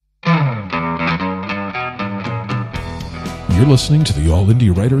You're listening to the All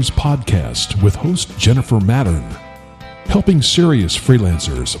Indie Writers Podcast with host Jennifer Mattern, helping serious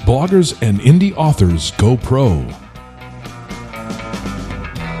freelancers, bloggers, and indie authors go pro.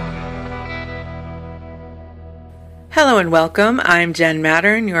 Hello and welcome. I'm Jen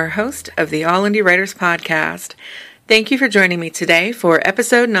Mattern, your host of the All Indie Writers Podcast. Thank you for joining me today for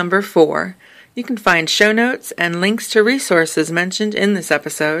episode number 4. You can find show notes and links to resources mentioned in this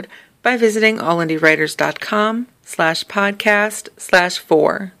episode by visiting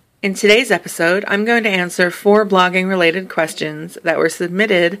allindiewriters.com/podcast/4. In today's episode, I'm going to answer 4 blogging-related questions that were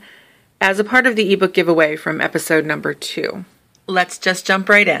submitted as a part of the ebook giveaway from episode number 2. Let's just jump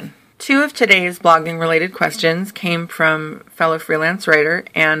right in. 2 of today's blogging-related questions came from fellow freelance writer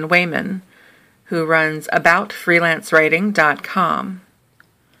Anne Wayman, who runs aboutfreelancewriting.com.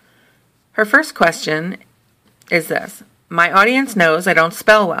 Her first question is this: my audience knows I don't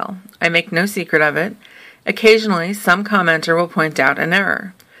spell well. I make no secret of it. Occasionally, some commenter will point out an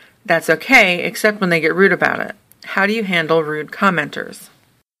error. That's okay, except when they get rude about it. How do you handle rude commenters?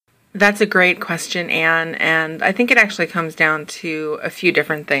 That's a great question, Anne, and I think it actually comes down to a few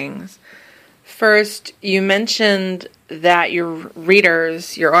different things. First, you mentioned that your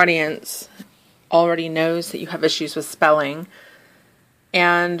readers, your audience, already knows that you have issues with spelling.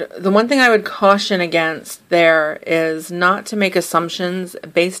 And the one thing I would caution against there is not to make assumptions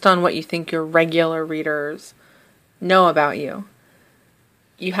based on what you think your regular readers know about you.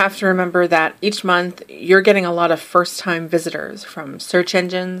 You have to remember that each month you're getting a lot of first-time visitors from search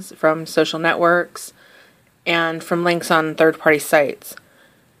engines, from social networks, and from links on third-party sites.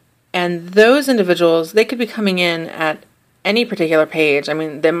 And those individuals, they could be coming in at any particular page. I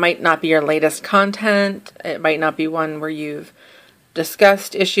mean, they might not be your latest content. It might not be one where you've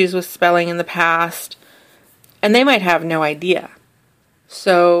discussed issues with spelling in the past, and they might have no idea.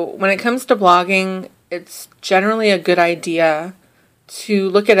 So when it comes to blogging, it's generally a good idea to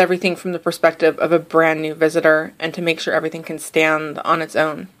look at everything from the perspective of a brand new visitor and to make sure everything can stand on its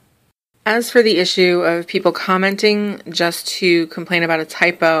own. As for the issue of people commenting just to complain about a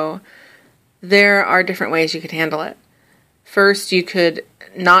typo, there are different ways you could handle it. First, you could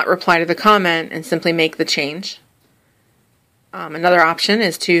not reply to the comment and simply make the change. Another option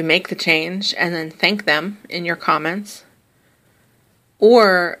is to make the change and then thank them in your comments.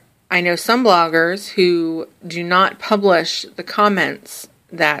 Or I know some bloggers who do not publish the comments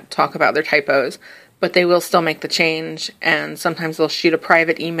that talk about their typos, but they will still make the change, and sometimes they'll shoot a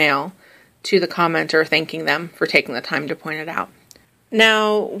private email to the commenter thanking them for taking the time to point it out.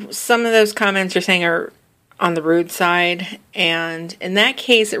 Now, some of those comments you're saying are on the rude side, and in that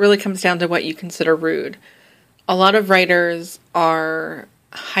case, it really comes down to what you consider rude. A lot of writers are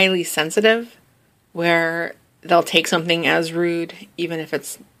highly sensitive, where they'll take something as rude, even if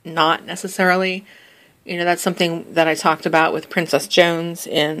it's not necessarily. That's something that I talked about with Princess Jones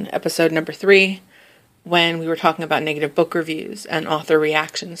in episode number 3, when we were talking about negative book reviews and author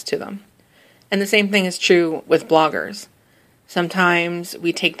reactions to them. And the same thing is true with bloggers. Sometimes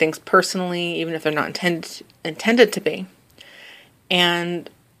we take things personally, even if they're not intended to be. And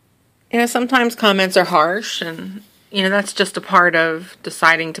sometimes comments are harsh, and that's just a part of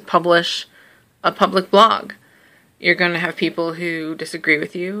deciding to publish a public blog. You're going to have people who disagree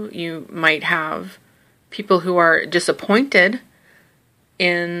with you. You might have people who are disappointed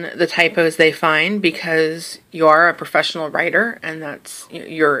in the typos they find because you are a professional writer, and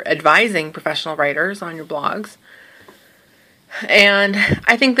you're advising professional writers on your blogs. And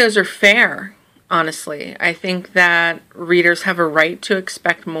I think those are fair, honestly. I think that readers have a right to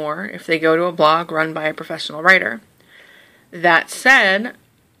expect more if they go to a blog run by a professional writer. That said,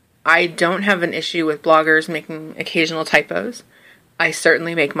 I don't have an issue with bloggers making occasional typos. I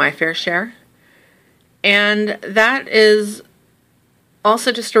certainly make my fair share. And that is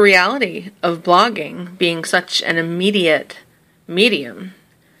also just a reality of blogging being such an immediate medium,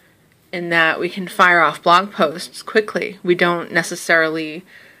 in that we can fire off blog posts quickly. We don't necessarily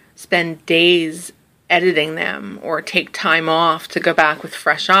spend days editing them or take time off to go back with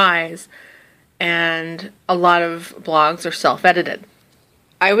fresh eyes. And a lot of blogs are self-edited.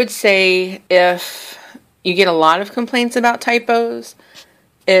 I would say if you get a lot of complaints about typos,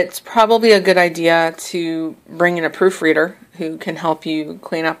 it's probably a good idea to bring in a proofreader who can help you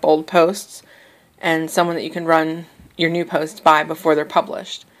clean up old posts, and someone that you can run your new posts by before they're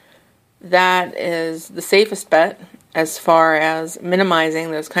published. That is the safest bet as far as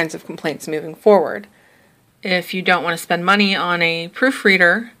minimizing those kinds of complaints moving forward. If you don't want to spend money on a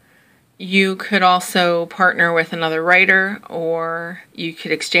proofreader, you could also partner with another writer, or you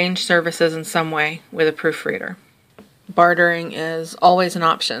could exchange services in some way with a proofreader. Bartering is always an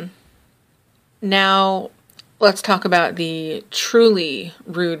option. Now, Let's talk about the truly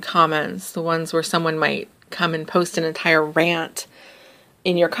rude comments, the ones where someone might come and post an entire rant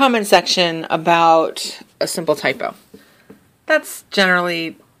in your comment section about a simple typo. That's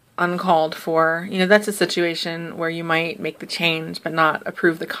generally uncalled for. That's a situation where you might make the change but not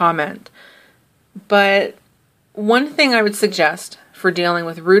approve the comment. But one thing I would suggest for dealing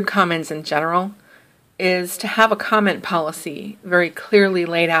with rude comments in general is to have a comment policy very clearly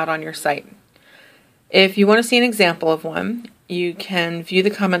laid out on your site. If you want to see an example of one, you can view the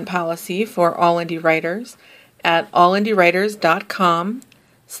comment policy for All Indie Writers at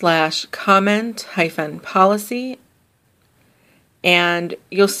allindiewriters.com/comment-policy. And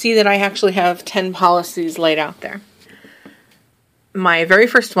you'll see that I actually have 10 policies laid out there. My very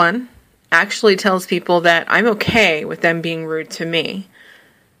first one actually tells people that I'm okay with them being rude to me.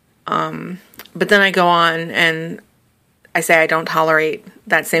 But then I go on and I say I don't tolerate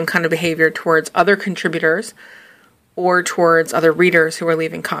that same kind of behavior towards other contributors or towards other readers who are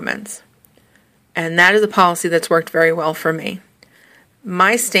leaving comments. And that is a policy that's worked very well for me.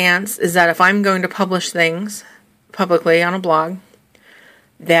 My stance is that if I'm going to publish things publicly on a blog,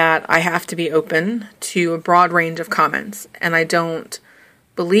 that I have to be open to a broad range of comments. And I don't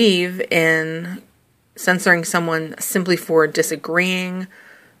believe in censoring someone simply for disagreeing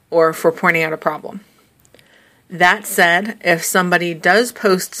or for pointing out a problem. That said, if somebody does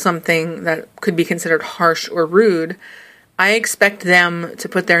post something that could be considered harsh or rude, I expect them to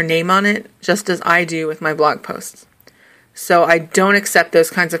put their name on it, just as I do with my blog posts. So I don't accept those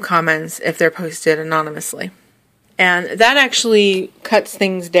kinds of comments if they're posted anonymously. And that actually cuts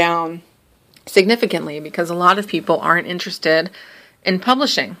things down significantly because a lot of people aren't interested in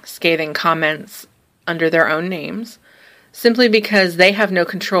publishing scathing comments under their own names, simply because they have no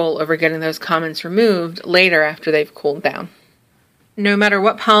control over getting those comments removed later after they've cooled down. No matter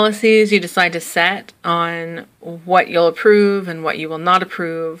what policies you decide to set on what you'll approve and what you will not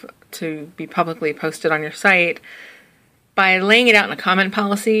approve to be publicly posted on your site, by laying it out in a comment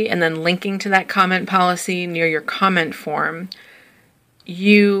policy and then linking to that comment policy near your comment form,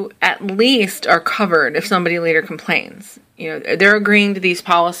 you at least are covered if somebody later complains. They're agreeing to these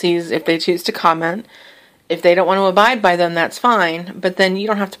policies if they choose to comment. If they don't want to abide by them, that's fine, but then you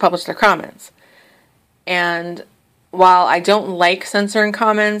don't have to publish their comments. And while I don't like censoring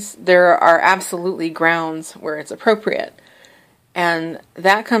comments, there are absolutely grounds where it's appropriate. And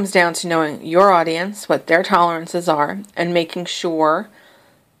that comes down to knowing your audience, what their tolerances are, and making sure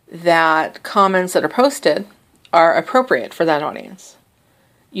that comments that are posted are appropriate for that audience.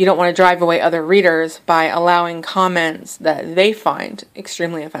 You don't want to drive away other readers by allowing comments that they find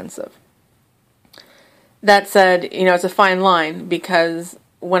extremely offensive. That said, it's a fine line because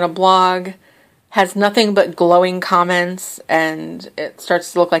when a blog has nothing but glowing comments and it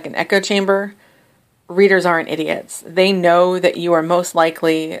starts to look like an echo chamber, readers aren't idiots. They know that you are most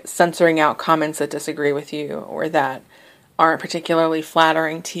likely censoring out comments that disagree with you or that aren't particularly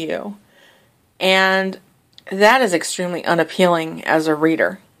flattering to you. And that is extremely unappealing as a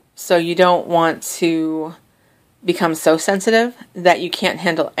reader. So you don't want to become so sensitive that you can't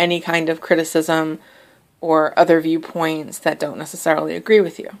handle any kind of criticism or other viewpoints that don't necessarily agree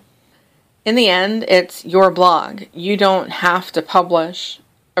with you. In the end, it's your blog. You don't have to publish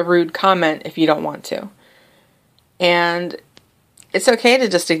a rude comment if you don't want to. And it's okay to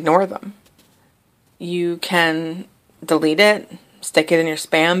just ignore them. You can delete it, stick it in your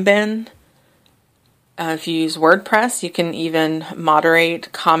spam bin. If you use WordPress, you can even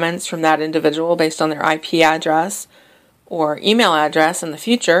moderate comments from that individual based on their IP address or email address in the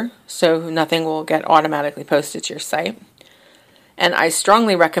future, so nothing will get automatically posted to your site. And I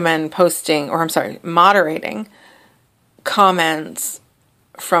strongly recommend moderating comments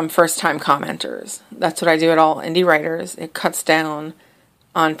from first-time commenters. That's what I do at All Indie Writers. It cuts down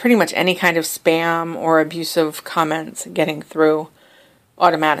on pretty much any kind of spam or abusive comments getting through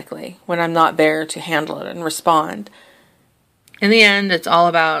automatically when I'm not there to handle it and respond. In the end, it's all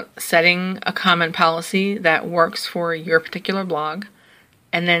about setting a comment policy that works for your particular blog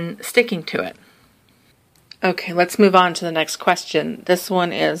and then sticking to it. Okay, let's move on to the next question. This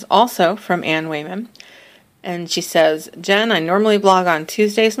one is also from Ann Wayman. And she says, Jen, I normally blog on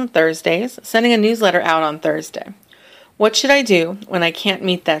Tuesdays and Thursdays, sending a newsletter out on Thursday. What should I do when I can't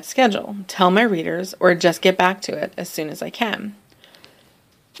meet that schedule? Tell my readers or just get back to it as soon as I can?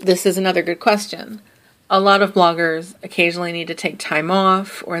 This is another good question. A lot of bloggers occasionally need to take time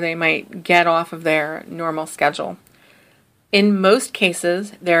off or they might get off of their normal schedule. In most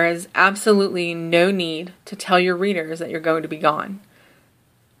cases, there is absolutely no need to tell your readers that you're going to be gone.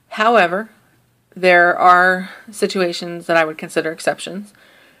 However, there are situations that I would consider exceptions.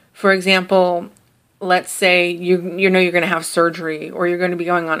 For example, let's say you know you're going to have surgery, or you're going to be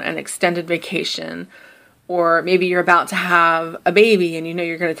going on an extended vacation, or maybe you're about to have a baby and you know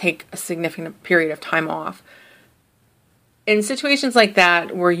you're going to take a significant period of time off. In situations like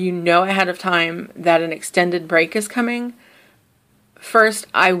that, where you know ahead of time that an extended break is coming, first,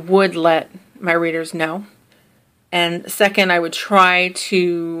 I would let my readers know. And second, I would try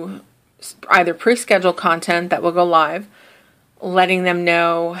to either pre-schedule content that will go live, letting them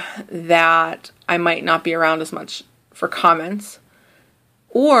know that I might not be around as much for comments.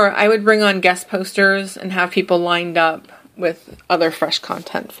 Or I would bring on guest posters and have people lined up with other fresh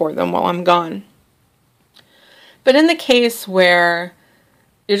content for them while I'm gone. But in the case where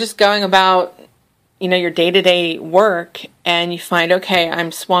you're just going about, your day-to-day work and you find, okay,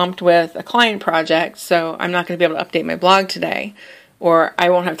 I'm swamped with a client project, so I'm not going to be able to update my blog today, or I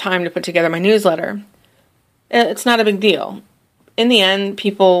won't have time to put together my newsletter, it's not a big deal. In the end,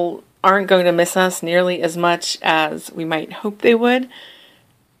 people aren't going to miss us nearly as much as we might hope they would.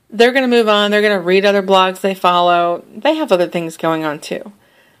 They're going to move on. They're going to read other blogs they follow. They have other things going on too.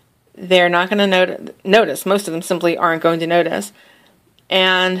 They're not going to notice. Most of them simply aren't going to notice.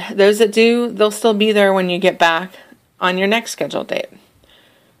 And those that do, they'll still be there when you get back on your next scheduled date.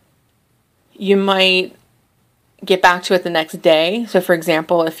 You might get back to it the next day. So for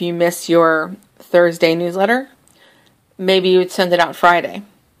example, if you miss your Thursday newsletter, maybe you would send it out Friday.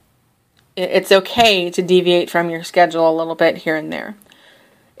 It's okay to deviate from your schedule a little bit here and there.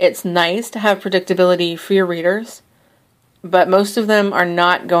 It's nice to have predictability for your readers, but most of them are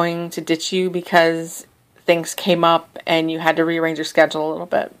not going to ditch you because things came up and you had to rearrange your schedule a little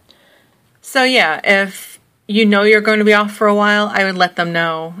bit. So yeah, if you know you're going to be off for a while, I would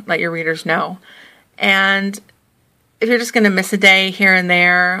let your readers know. And if you're just going to miss a day here and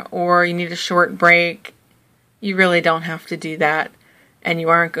there, or you need a short break, you really don't have to do that, and you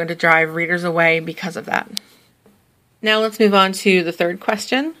aren't going to drive readers away because of that. Now let's move on to the third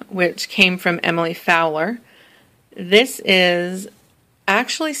question, which came from Emily Fowler. This is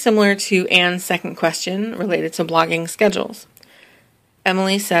actually similar to Anne's second question related to blogging schedules.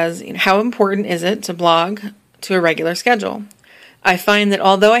 Emily says, how important is it to blog to a regular schedule? I find that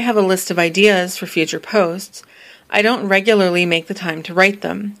although I have a list of ideas for future posts, I don't regularly make the time to write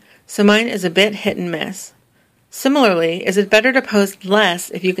them, so mine is a bit hit and miss. Similarly, is it better to post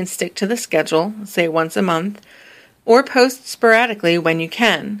less if you can stick to the schedule, say once a month, or post sporadically when you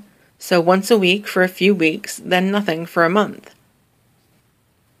can, so once a week for a few weeks, then nothing for a month?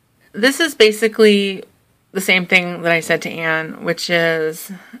 This is basically the same thing that I said to Anne, which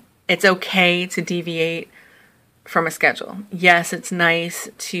is it's okay to deviate from a schedule. Yes, it's nice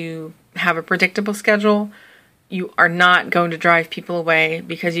to have a predictable schedule. You are not going to drive people away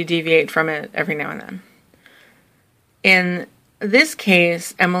because you deviate from it every now and then. In this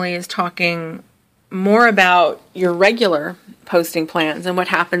case, Emily is talking more about your regular posting plans and what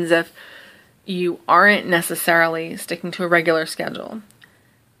happens if you aren't necessarily sticking to a regular schedule.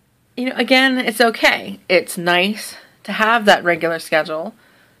 Again, it's okay. It's nice to have that regular schedule,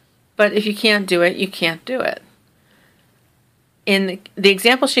 but if you can't do it, you can't do it. In the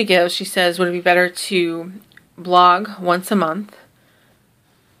example she gives, she says, would it be better to blog once a month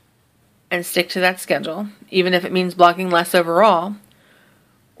and stick to that schedule, even if it means blogging less overall?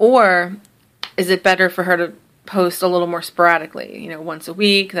 Or is it better for her to post a little more sporadically, once a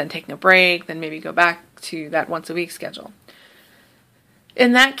week, then taking a break, then maybe go back to that once a week schedule?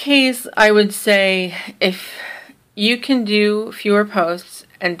 In that case, I would say if you can do fewer posts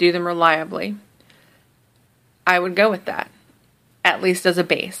and do them reliably, I would go with that, at least as a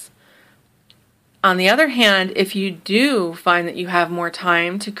base. On the other hand, if you do find that you have more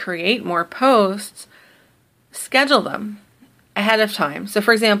time to create more posts, schedule them ahead of time. So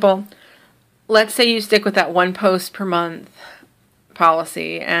for example, let's say you stick with that one post per month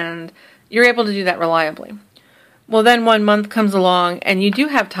policy and you're able to do that reliably. Well, then 1 month comes along and you do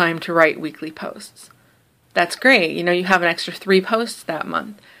have time to write weekly posts. That's great. You have an extra 3 posts that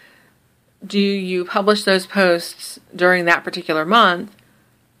month. Do you publish those posts during that particular month?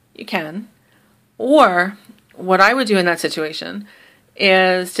 You can. Or what I would do in that situation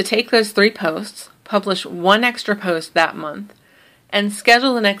is to take those 3 posts, publish 1 extra post that month, and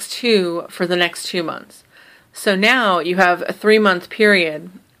schedule the next 2 for the next 2 months. So now you have a 3-month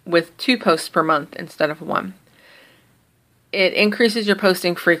period with 2 posts per month instead of 1. It increases your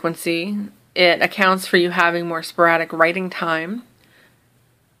posting frequency. It accounts for you having more sporadic writing time.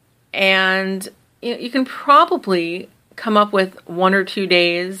 And you can probably come up with 1 or 2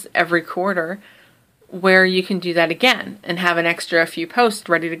 days every quarter where you can do that again and have an extra few posts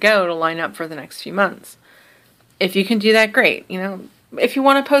ready to go to line up for the next few months. If you can do that, great. If you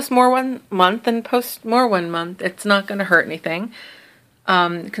want to post more one month, then post more one month. It's not going to hurt anything.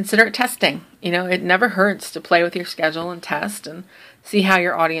 Consider it testing. It never hurts to play with your schedule and test and see how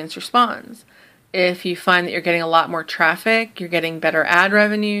your audience responds. If you find that you're getting a lot more traffic, you're getting better ad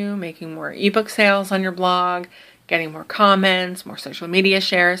revenue, making more ebook sales on your blog, getting more comments, more social media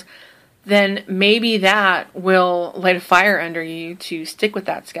shares, then maybe that will light a fire under you to stick with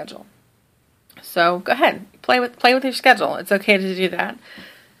that schedule. So go ahead, play with your schedule. It's okay to do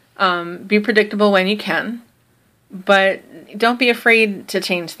that. Be predictable when you can, but don't be afraid to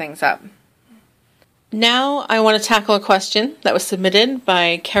change things up. Now I want to tackle a question that was submitted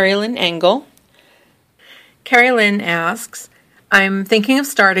by Carrie Lynn Engel. Carrie Lynn asks, I'm thinking of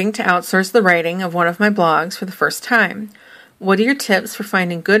starting to outsource the writing of one of my blogs for the first time. What are your tips for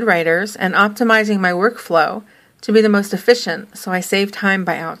finding good writers and optimizing my workflow to be the most efficient so I save time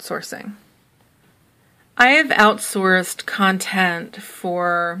by outsourcing? I have outsourced content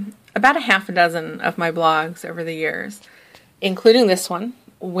for about a half a dozen of my blogs over the years, including this one,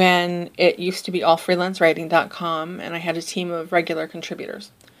 when it used to be allfreelancewriting.com and I had a team of regular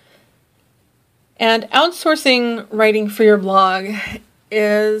contributors. And outsourcing writing for your blog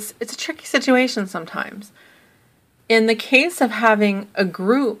it's a tricky situation sometimes. In the case of having a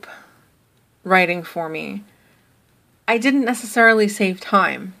group writing for me, I didn't necessarily save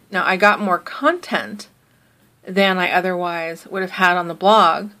time. Now, I got more content than I otherwise would have had on the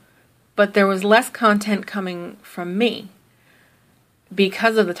blog, but there was less content coming from me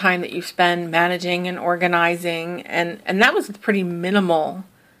because of the time that you spend managing and organizing, and that was pretty minimal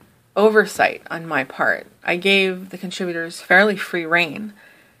oversight on my part. I gave the contributors fairly free rein,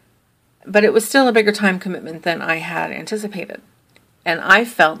 but it was still a bigger time commitment than I had anticipated. And I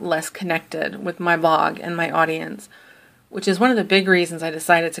felt less connected with my blog and my audience, which is one of the big reasons I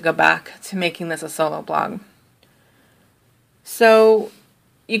decided to go back to making this a solo blog. So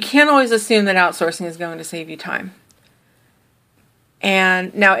you can't always assume that outsourcing is going to save you time.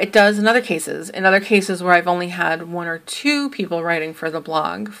 And now it does in other cases. In other cases where I've only had one or two people writing for the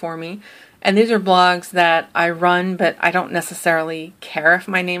blog for me, and these are blogs that I run, but I don't necessarily care if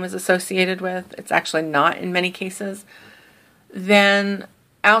my name is associated with. It's actually not in many cases. Then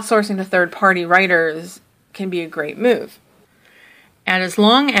outsourcing to third-party writers can be a great move. And as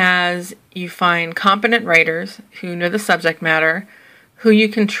long as you find competent writers who know the subject matter, who you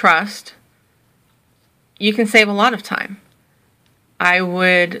can trust, you can save a lot of time. I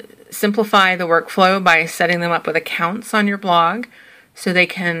would simplify the workflow by setting them up with accounts on your blog so they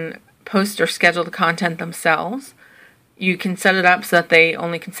can post or schedule the content themselves. You can set it up so that they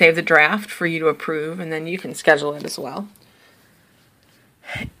only can save the draft for you to approve, and then you can schedule it as well.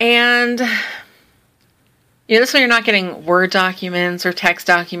 And this way you're not getting Word documents or text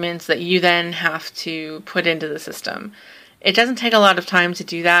documents that you then have to put into the system. It doesn't take a lot of time to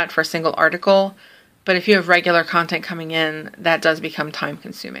do that for a single article, but if you have regular content coming in, that does become time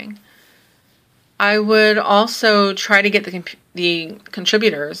consuming. I would also try to get the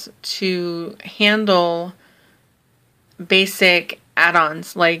contributors to handle basic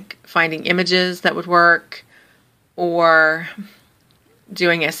add-ons like finding images that would work or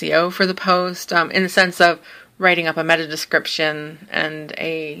doing SEO for the post in the sense of writing up a meta description and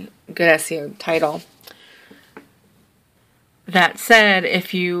a good SEO title. That said,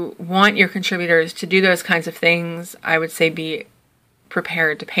 if you want your contributors to do those kinds of things, I would say be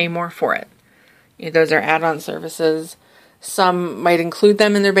prepared to pay more for it. Those are add-on services. Some might include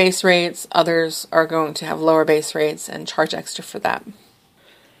them in their base rates. Others are going to have lower base rates and charge extra for that.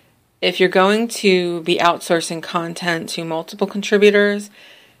 If you're going to be outsourcing content to multiple contributors,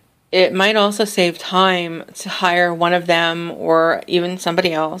 it might also save time to hire one of them or even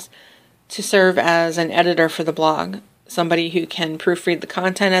somebody else to serve as an editor for the blog. Somebody who can proofread the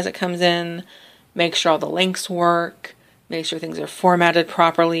content as it comes in, make sure all the links work, make sure things are formatted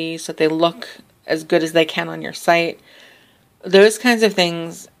properly so that they look as good as they can on your site. Those kinds of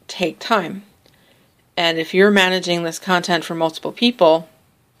things take time. And if you're managing this content for multiple people,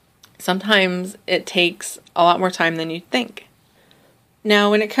 sometimes it takes a lot more time than you'd think.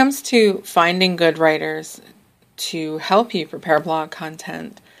 Now, when it comes to finding good writers to help you prepare blog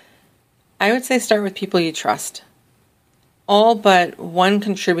content, I would say start with people you trust. All but one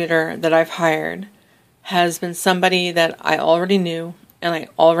contributor that I've hired has been somebody that I already knew and I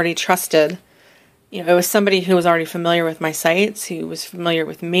already trusted. It was somebody who was already familiar with my sites, who was familiar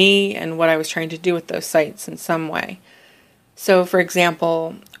with me and what I was trying to do with those sites in some way. So, for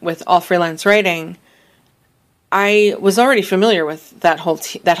example, with All Freelance Writing, I was already familiar with that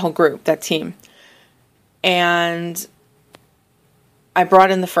whole group, that team. And I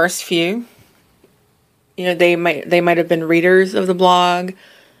brought in the first few. They might have been readers of the blog.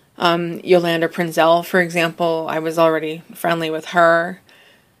 Yolanda Prinzel, for example, I was already friendly with her.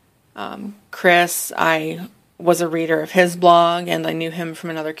 Chris, I was a reader of his blog, and I knew him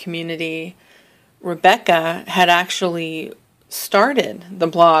from another community. Rebecca had actually started the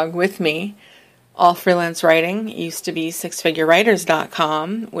blog with me. All Freelance Writing used to be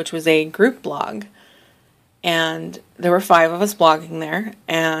sixfigurewriters.com, which was a group blog. And there were 5 of us blogging there,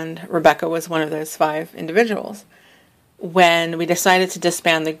 and Rebecca was one of those 5 individuals. When we decided to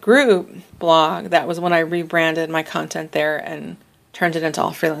disband the group blog, that was when I rebranded my content there and turned it into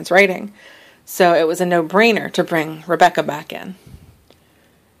All Freelance Writing. So it was a no-brainer to bring Rebecca back in.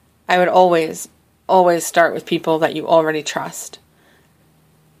 I would always start with people that you already trust.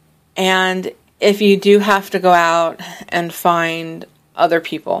 And if you do have to go out and find other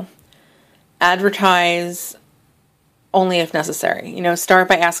people, advertise only if necessary. Start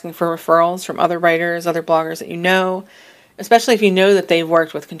by asking for referrals from other writers, other bloggers that you know, especially if you know that they've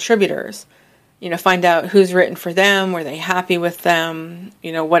worked with contributors. Find out who's written for them, were they happy with them,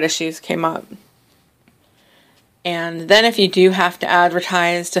 what issues came up. And then if you do have to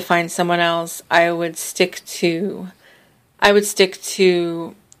advertise to find someone else, I would stick to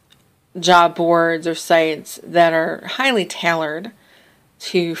job boards or sites that are highly tailored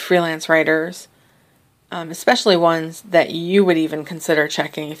to freelance writers, especially ones that you would even consider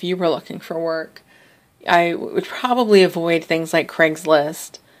checking if you were looking for work. I would probably avoid things like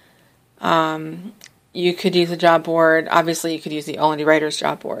Craigslist. You could use a job board. Obviously, you could use the All Indie Writers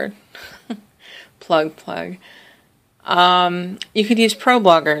job board. plug. You could use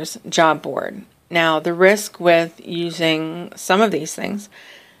ProBlogger's job board. Now, the risk with using some of these things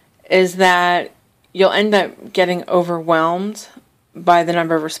is that you'll end up getting overwhelmed by the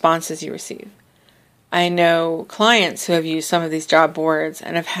number of responses you receive. I know clients who have used some of these job boards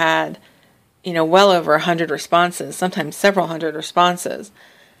and have had, well over 100 responses, sometimes several hundred responses.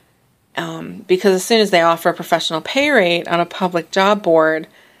 Because as soon as they offer a professional pay rate on a public job board,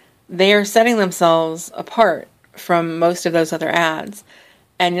 they are setting themselves apart from most of those other ads.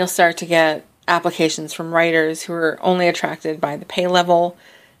 And you'll start to get applications from writers who are only attracted by the pay level,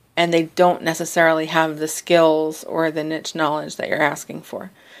 and they don't necessarily have the skills or the niche knowledge that you're asking for.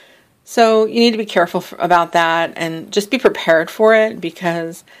 So you need to be careful about that and just be prepared for it,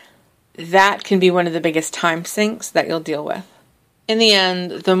 because that can be one of the biggest time sinks that you'll deal with. In the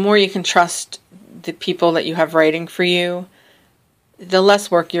end, the more you can trust the people that you have writing for you, the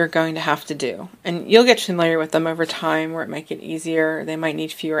less work you're going to have to do. And you'll get familiar with them over time, where it might get easier. They might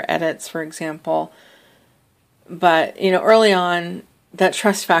need fewer edits, for example. But, early on, that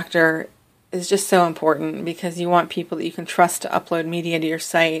trust factor is just so important, because you want people that you can trust to upload media to your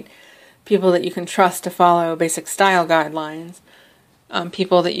site, people that you can trust to follow basic style guidelines,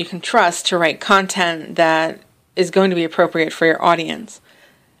 people that you can trust to write content that is going to be appropriate for your audience.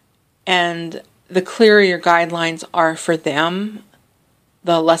 And the clearer your guidelines are for them,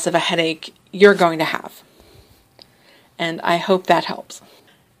 the less of a headache you're going to have. And I hope that helps.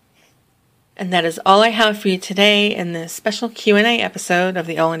 And that is all I have for you today in this special Q&A episode of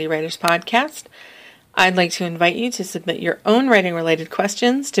the All Indie Writers podcast. I'd like to invite you to submit your own writing-related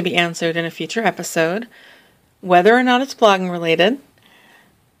questions to be answered in a future episode, whether or not it's blogging related.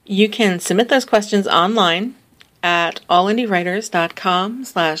 You can submit those questions online at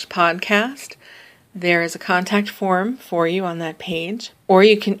allindywriters.com/podcast. There is a contact form for you on that page. Or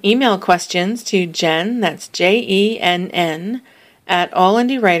you can email questions to Jen, that's JENN, at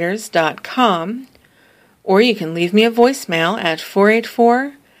allindywriters.com. Or you can leave me a voicemail at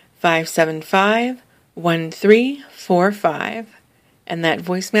 484-575-1345. And that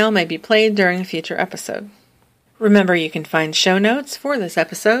voicemail may be played during a future episode. Remember, you can find show notes for this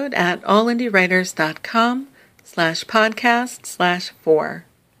episode at allindywriters.com/podcast/4.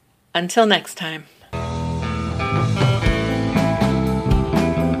 Until next time.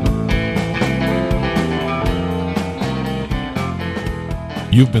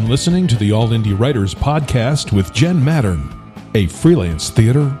 You've been listening to the All Indie Writers podcast with Jen Mattern, a freelance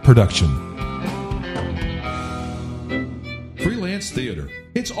theater production. Freelance theater.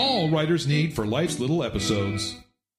 It's all writers need for life's little episodes.